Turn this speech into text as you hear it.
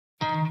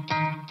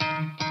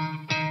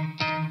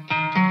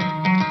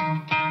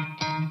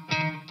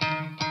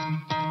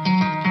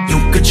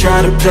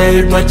try to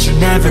play, but you're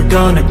never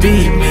gonna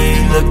beat me.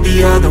 Look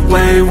the other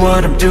way,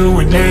 what I'm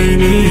doing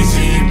ain't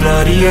easy.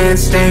 Bloody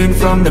hands stained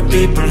from the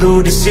people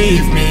who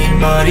deceive me.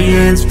 Muddy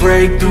hands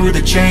break through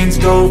the chains,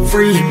 go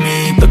free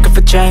me. Looking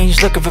for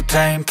change, looking for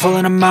pain,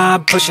 pulling a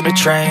mob, pushing a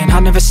train. I'll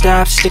never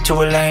stop, stick to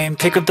a lane,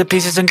 pick up the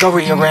pieces and go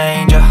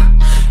rearrange.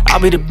 I'll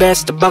be the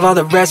best above all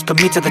the rest,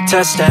 put me to the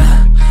test and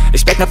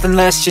expect nothing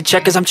less, your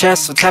check is I'm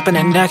chess, what's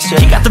happening next, yeah.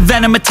 He got the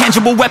venom, a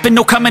tangible weapon,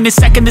 no coming in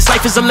second. This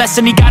life is a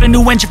lesson, he got a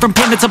new engine from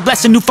pain, it's a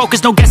blessing. New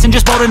focus, no guessing,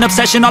 just bold and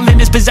obsession, all in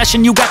his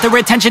possession. You got their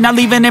attention, I'll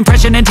leave an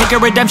impression and take a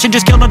redemption.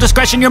 Just kill, no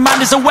discretion, your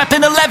mind is a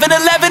weapon.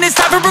 11-11, it's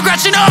time for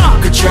progression,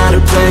 You could try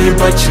to play,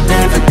 but you're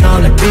never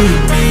gonna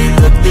beat me.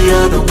 Look the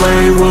other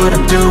way, what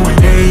I'm doing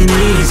ain't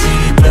easy.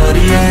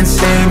 Bloody hands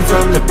stained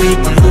from the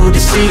people who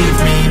deceive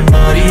me.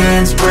 Muddy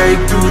hands break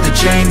through the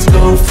chains,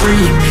 go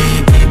free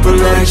me. People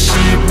like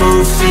sheep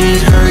move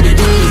feet, hurt it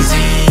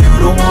easy.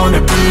 You don't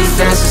wanna be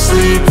fast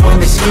asleep when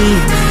they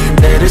scheming.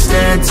 Better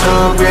stand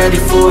tall, ready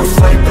for a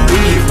fight,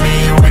 believe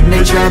me. When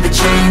they try the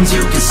chains,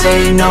 you can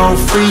say no,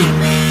 free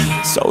me.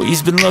 So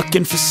he's been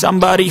looking for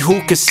somebody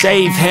who could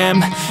save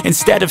him,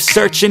 instead of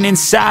searching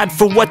inside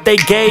for what they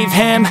gave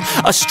him.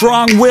 A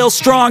strong will,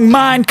 strong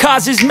mind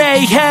causes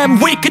mayhem.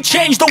 We could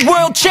change the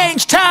world,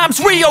 change times,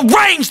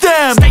 rearrange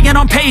them. Staying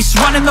on pace,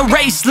 running the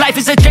race, life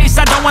is a chase.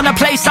 I don't want a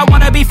place, I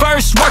wanna be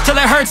first. Work till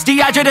it hurts,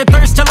 dehydrated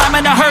thirst till I'm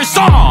in a hearse.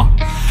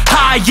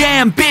 High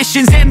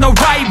ambitions in the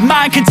right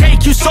mind can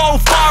take you so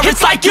far.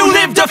 It's like you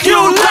lived a few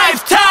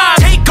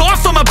lifetimes. Take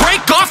off, I'ma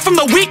break off from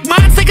the weak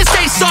minds. They can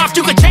stay soft,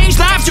 you can change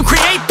lives, you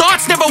create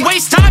thoughts, never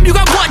waste time. You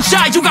got one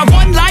shot, you got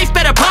one life,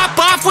 better pop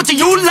off. What do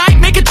you like?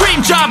 Make a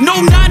dream job. No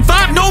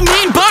 9-5, no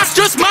mean boss,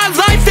 just my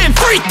life and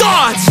free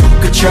thoughts. You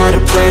could try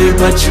to play,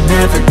 but you're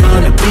never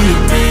gonna beat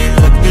me.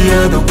 Look the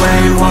other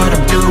way, what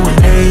I'm doing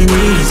ain't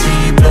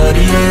easy.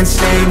 Bloody hands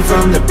stained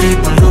from the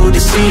people who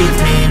deceive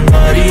me.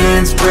 Muddy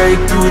hands break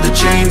through the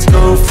chains,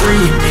 go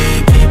free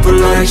me. People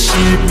like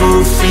sheep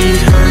move feet,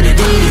 hurt it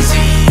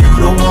easy.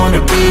 You don't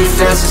wanna be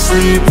fast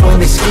asleep when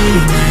they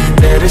scheming.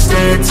 Better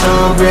stand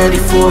tall, ready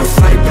for a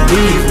fight,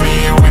 believe me.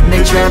 When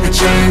they try the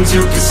chains,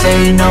 you can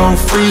say no,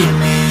 free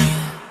me.